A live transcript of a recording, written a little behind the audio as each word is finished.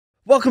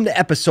Welcome to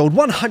episode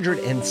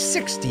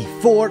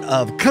 164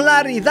 of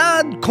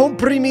Claridad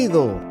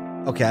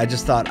Comprimido. Okay, I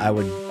just thought I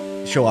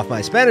would show off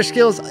my Spanish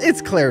skills.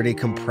 It's Clarity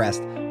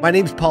Compressed. My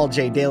name's Paul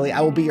J. Daly.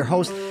 I will be your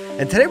host.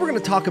 And today we're going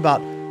to talk about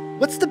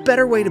what's the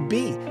better way to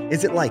be.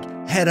 Is it like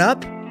head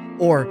up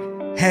or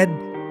head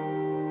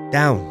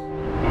down?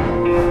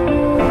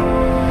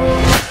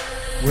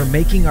 We're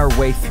making our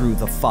way through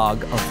the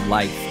fog of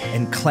life,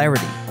 and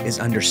clarity is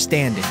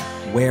understanding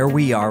where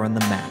we are on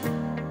the map.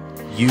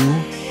 You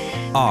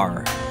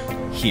are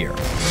here.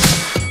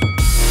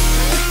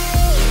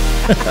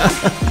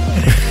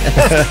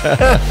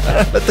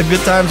 Let the good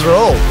times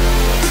roll.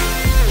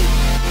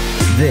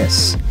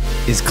 This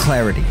is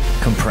Clarity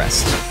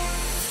Compressed.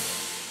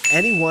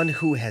 Anyone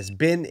who has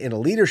been in a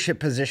leadership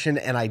position,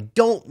 and I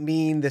don't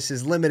mean this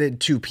is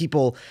limited to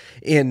people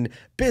in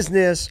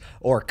business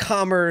or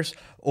commerce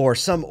or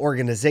some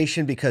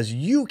organization, because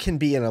you can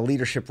be in a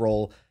leadership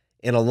role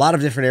in a lot of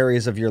different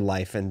areas of your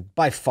life. And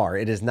by far,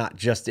 it is not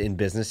just in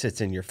business.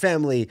 It's in your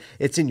family.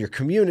 It's in your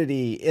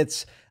community.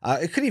 It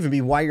could even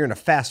be while you're in a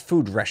fast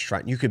food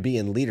restaurant. You could be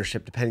in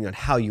leadership depending on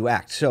how you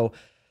act. So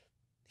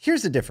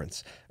here's the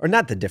difference, or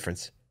not the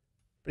difference,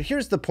 but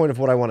here's the point of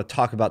what I want to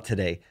talk about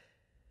today.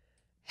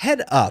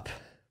 Head up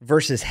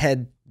versus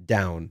head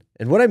down.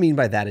 And what I mean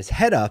by that is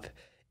head up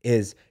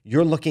is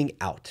you're looking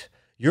out.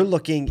 You're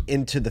looking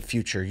into the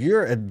future.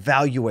 You're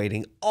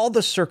evaluating all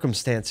the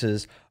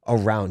circumstances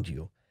around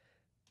you.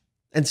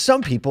 And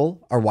some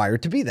people are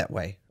wired to be that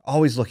way,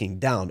 always looking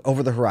down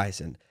over the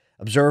horizon.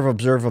 Observe,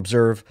 observe,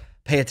 observe,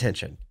 pay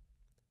attention.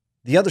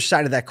 The other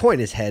side of that coin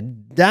is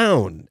head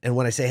down. And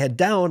when I say head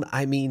down,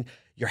 I mean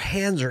your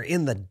hands are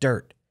in the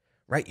dirt,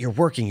 right? You're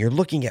working, you're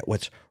looking at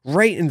what's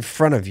right in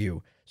front of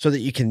you so that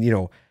you can,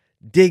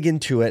 dig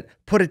into it,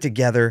 put it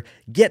together,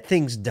 get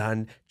things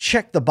done,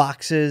 check the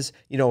boxes,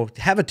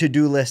 have a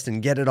to-do list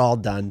and get it all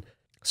done.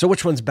 So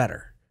which one's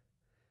better?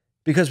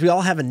 Because we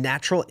all have a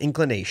natural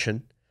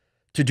inclination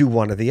to do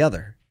one or the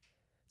other.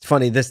 It's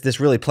funny, this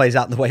really plays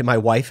out in the way my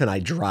wife and I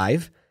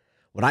drive.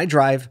 When I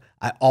drive,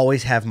 I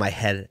always have my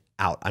head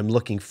out. I'm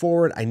looking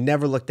forward. I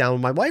never look down.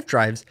 When my wife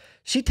drives,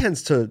 she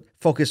tends to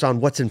focus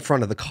on what's in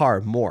front of the car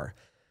more.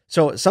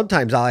 So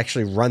sometimes I'll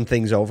actually run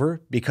things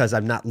over because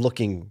I'm not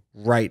looking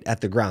right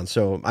at the ground.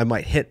 So I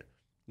might hit,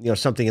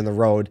 something in the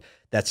road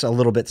that's a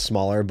little bit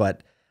smaller,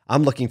 but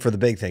I'm looking for the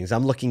big things.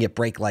 I'm looking at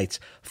brake lights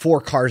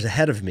 4 cars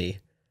ahead of me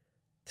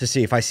to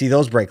see if I see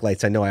those brake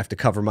lights, I know I have to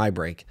cover my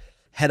brake.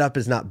 Head up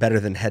is not better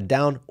than head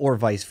down or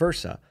vice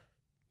versa.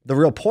 The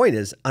real point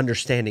is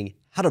understanding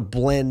how to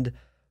blend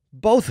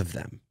both of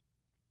them.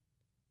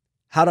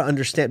 How to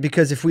understand,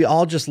 because if we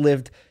all just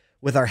lived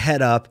with our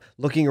head up,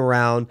 looking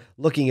around,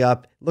 looking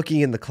up,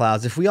 looking in the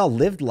clouds, if we all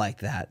lived like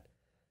that,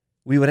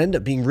 we would end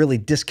up being really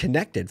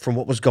disconnected from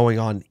what was going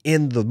on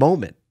in the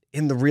moment,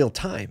 in the real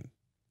time.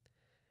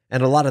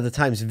 And a lot of the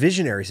times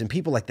visionaries and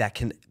people like that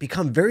can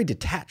become very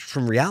detached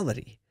from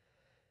reality.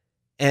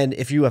 And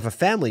if you have a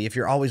family, if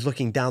you're always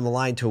looking down the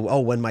line to,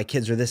 when my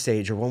kids are this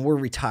age, or when we're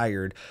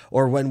retired,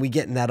 or when we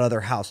get in that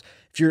other house,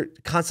 if you're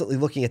constantly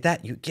looking at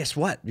that, guess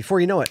what? Before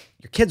you know it,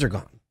 your kids are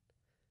gone.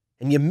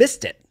 And you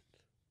missed it.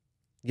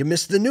 You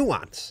missed the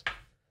nuance.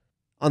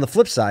 On the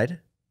flip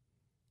side,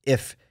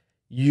 if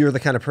you're the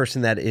kind of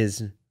person that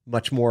is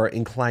much more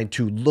inclined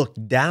to look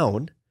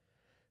down,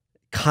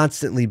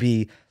 constantly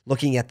be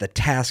looking at the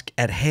task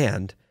at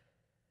hand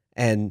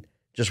and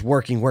just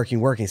working,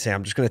 say,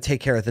 I'm just going to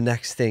take care of the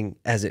next thing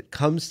as it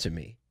comes to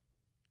me.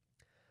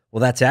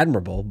 Well, that's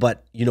admirable,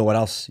 but you know what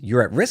else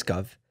you're at risk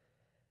of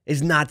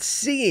is not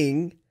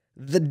seeing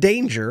the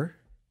danger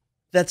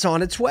that's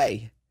on its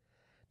way,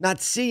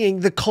 not seeing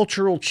the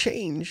cultural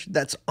change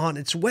that's on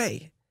its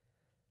way,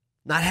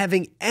 not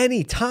having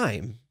any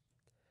time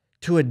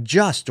to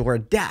adjust or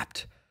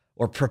adapt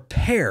or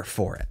prepare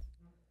for it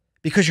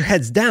because your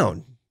head's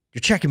down.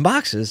 You're checking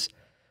boxes,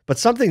 but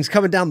something's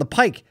coming down the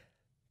pike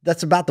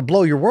that's about to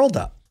blow your world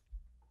up.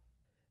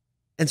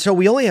 And so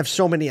we only have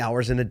so many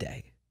hours in a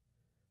day.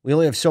 We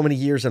only have so many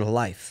years in a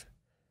life.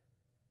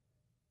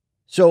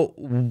 So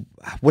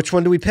which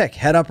one do we pick?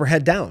 Head up or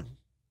head down?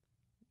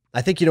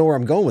 I think you know where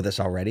I'm going with this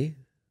already.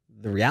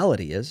 The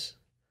reality is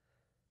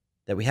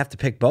that we have to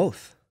pick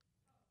both.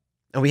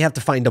 And we have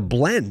to find a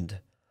blend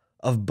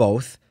of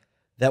both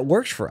that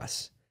works for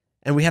us.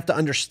 And we have to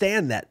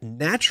understand that,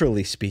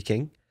 naturally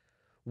speaking,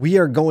 we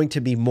are going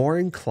to be more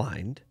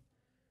inclined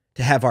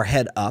to have our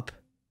head up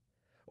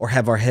or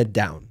have our head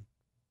down.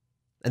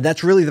 And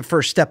that's really the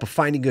first step of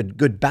finding a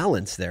good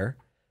balance there,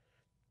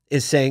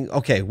 is saying,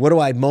 okay, what do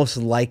I most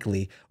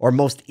likely or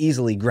most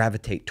easily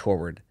gravitate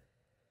toward?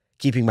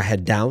 Keeping my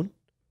head down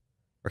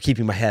or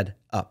keeping my head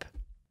up?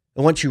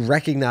 And once you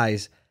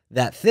recognize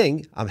that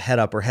thing, I'm head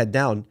up or head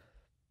down,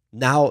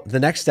 now the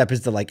next step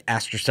is to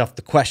ask yourself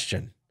the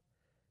question,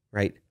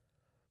 right?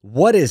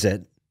 What is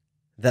it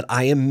that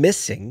I am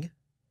missing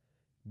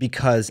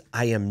because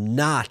I am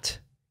not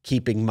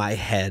keeping my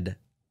head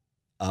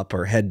up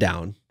or head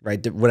down,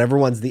 right? Whatever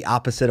one's the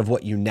opposite of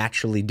what you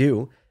naturally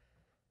do.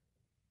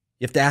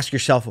 You have to ask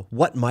yourself,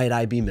 what might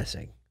I be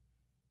missing?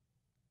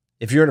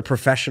 If you're in a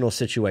professional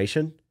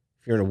situation,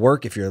 if you're in a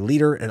work, if you're a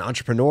leader, an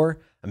entrepreneur,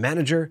 a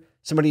manager,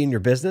 somebody in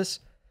your business,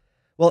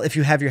 well, if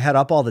you have your head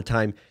up all the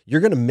time, you're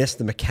going to miss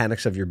the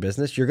mechanics of your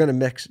business. You're going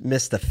to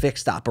miss the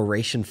fixed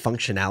operation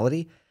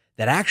functionality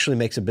that actually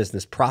makes a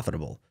business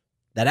profitable,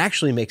 that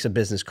actually makes a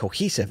business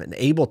cohesive and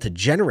able to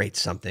generate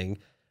something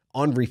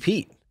on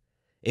repeat,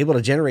 able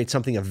to generate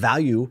something of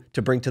value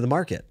to bring to the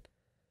market,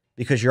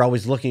 because you're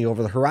always looking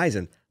over the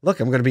horizon. Look,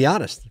 I'm going to be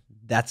honest.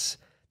 That's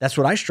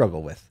what I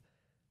struggle with.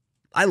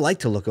 I like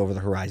to look over the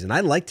horizon.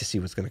 I like to see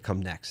what's going to come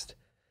next.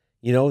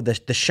 You know,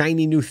 the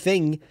shiny new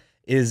thing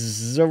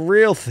is a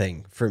real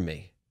thing for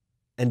me,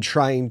 and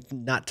trying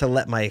not to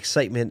let my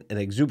excitement and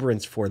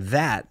exuberance for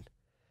that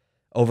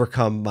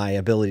overcome my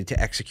ability to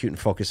execute and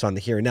focus on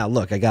the here and now.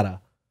 Look, I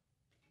got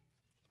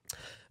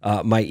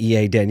my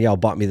EA Danielle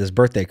bought me this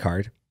birthday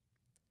card,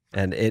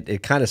 and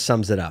it kind of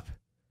sums it up.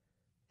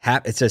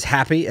 It says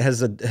happy. It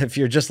has if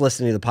you're just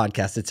listening to the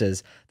podcast, it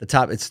says the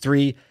top,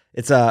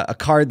 it's a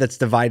card that's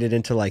divided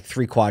into like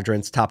 3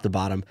 quadrants, top to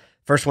bottom.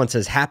 First one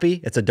says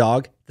happy. It's a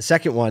dog. The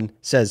second one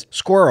says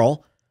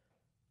squirrel.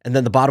 And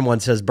then the bottom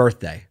one says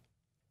birthday.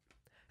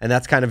 And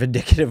that's kind of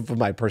indicative of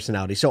my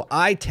personality. So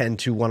I tend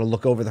to want to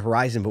look over the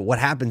horizon, but what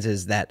happens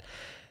is that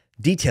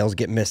details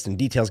get missed and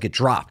details get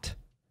dropped.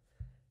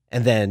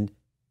 And then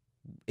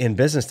in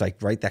business, like,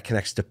 right, that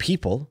connects to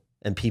people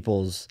and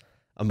people's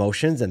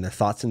emotions and their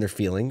thoughts and their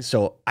feelings.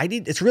 So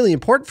it's really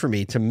important for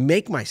me to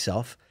make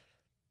myself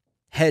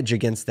hedge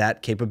against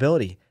that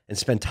capability and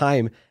spend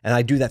time. And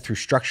I do that through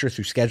structure,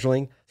 through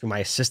scheduling, through my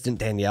assistant,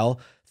 Danielle,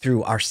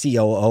 through our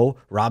COO,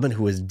 Robin,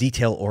 who is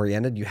detail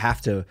oriented. It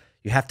has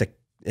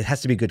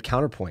to be a good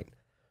counterpoint,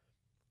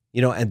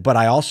 you know, but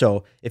I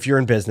also, if you're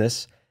in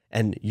business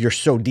and you're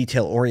so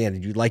detail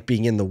oriented, you like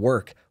being in the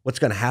work, what's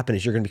going to happen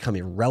is you're going to become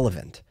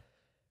irrelevant,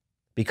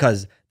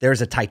 because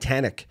there's a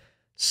Titanic,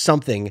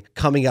 something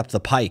coming up the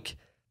pike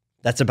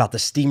that's about to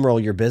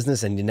steamroll your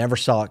business, and you never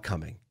saw it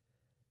coming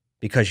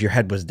because your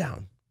head was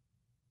down.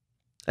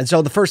 And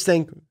so the first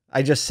thing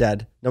I just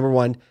said, number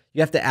one,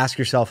 you have to ask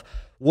yourself,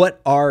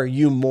 what are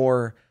you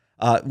more,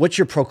 what's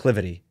your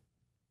proclivity?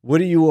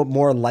 What are you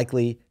more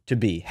likely to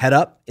be? Head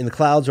up in the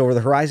clouds over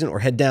the horizon, or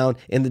head down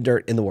in the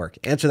dirt in the work?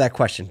 Answer that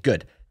question.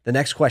 Good. The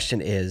next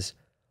question is,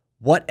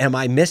 what am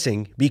I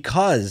missing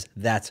because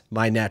that's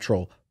my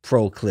natural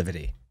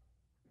proclivity?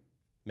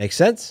 Make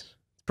sense?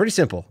 It's pretty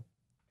simple.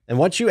 And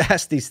once you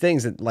ask these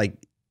things, that, like,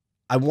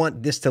 I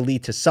want this to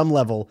lead to some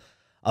level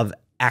of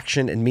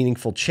action and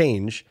meaningful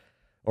change,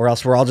 or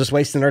else we're all just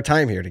wasting our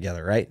time here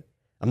together, right?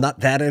 I'm not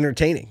that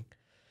entertaining.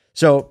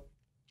 So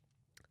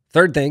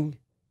third thing,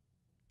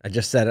 I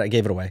just said it, I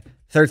gave it away.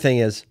 Third thing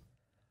is,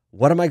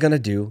 what am I going to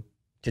do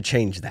to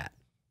change that?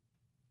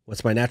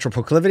 What's my natural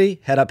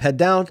proclivity? Head up, head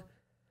down.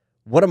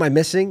 What am I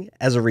missing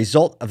as a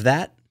result of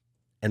that?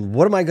 And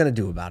what am I going to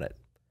do about it?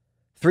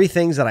 3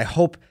 things that I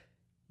hope,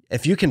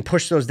 if you can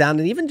push those down,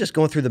 and even just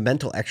going through the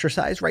mental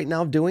exercise right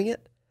now of doing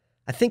it,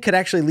 I think could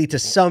actually lead to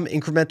some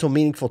incremental,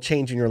 meaningful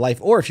change in your life.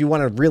 Or if you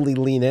want to really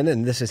lean in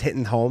and this is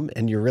hitting home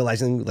and you're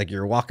realizing, like,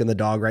 you're walking the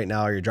dog right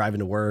now, or you're driving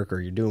to work, or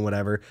you're doing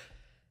whatever,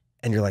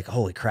 and you're like,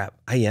 holy crap,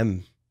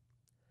 I'm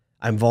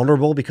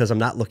vulnerable because I'm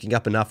not looking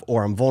up enough,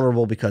 or I'm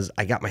vulnerable because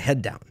I got my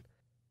head down.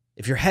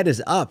 If your head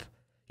is up,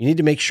 you need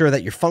to make sure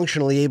that you're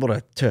functionally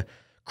able to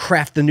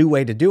craft the new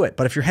way to do it.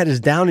 But if your head is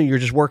down and you're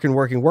just working,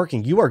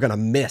 you are going to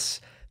miss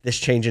this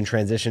change in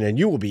transition, and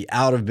you will be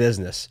out of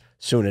business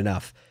soon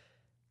enough.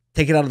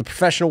 Take it out of the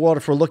professional world.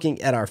 If we're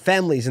looking at our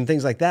families and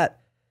things like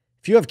that,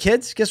 if you have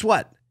kids, guess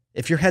what?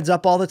 If your head's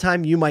up all the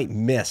time, you might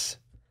miss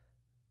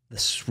the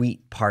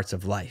sweet parts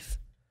of life.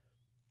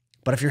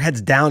 But if your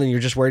head's down and you're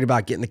just worried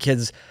about getting the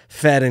kids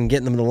fed and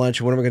getting them to lunch,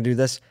 and when am I going to do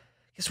this?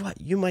 Guess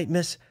what? You might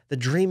miss the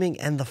dreaming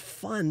and the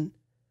fun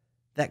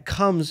that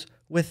comes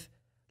with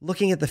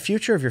looking at the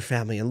future of your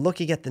family and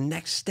looking at the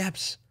next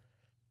steps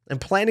and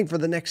planning for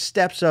the next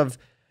steps of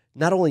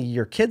not only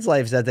your kids'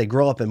 lives as they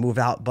grow up and move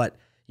out, but,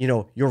 you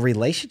know, your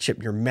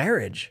relationship, your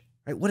marriage,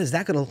 right? What is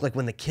that going to look like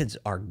when the kids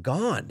are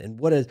gone? And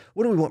what do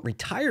we want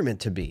retirement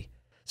to be?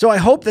 So I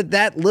hope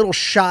that little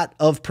shot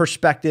of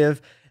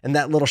perspective and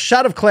that little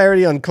shot of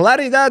clarity on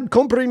claridad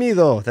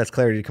comprimido, that's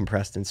clarity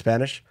compressed in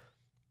Spanish,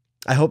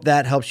 I hope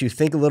that helps you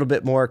think a little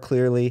bit more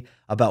clearly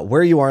about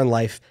where you are in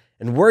life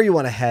and where you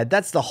want to head.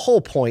 That's the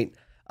whole point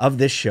of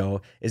this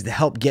show, is to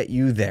help get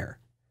you there.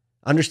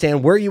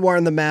 Understand where you are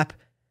on the map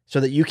so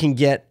that you can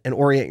get and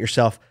orient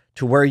yourself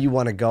to where you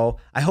want to go.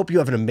 I hope you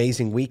have an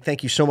amazing week.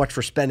 Thank you so much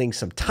for spending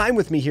some time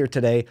with me here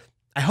today.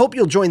 I hope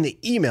you'll join the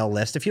email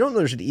list. If you don't know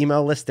there's an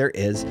email list, there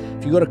is.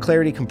 If you go to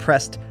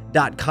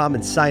claritycompressed.com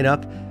and sign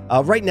up,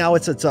 right now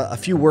it's a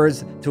few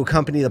words to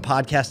accompany the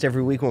podcast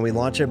every week when we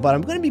launch it, but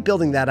I'm going to be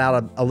building that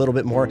out a little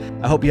bit more.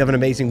 I hope you have an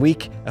amazing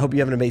week. I hope you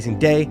have an amazing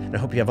day. And I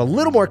hope you have a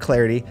little more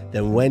clarity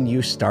than when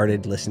you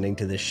started listening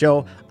to this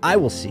show. I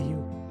will see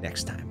you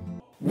next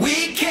time.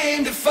 We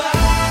came to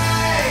fight.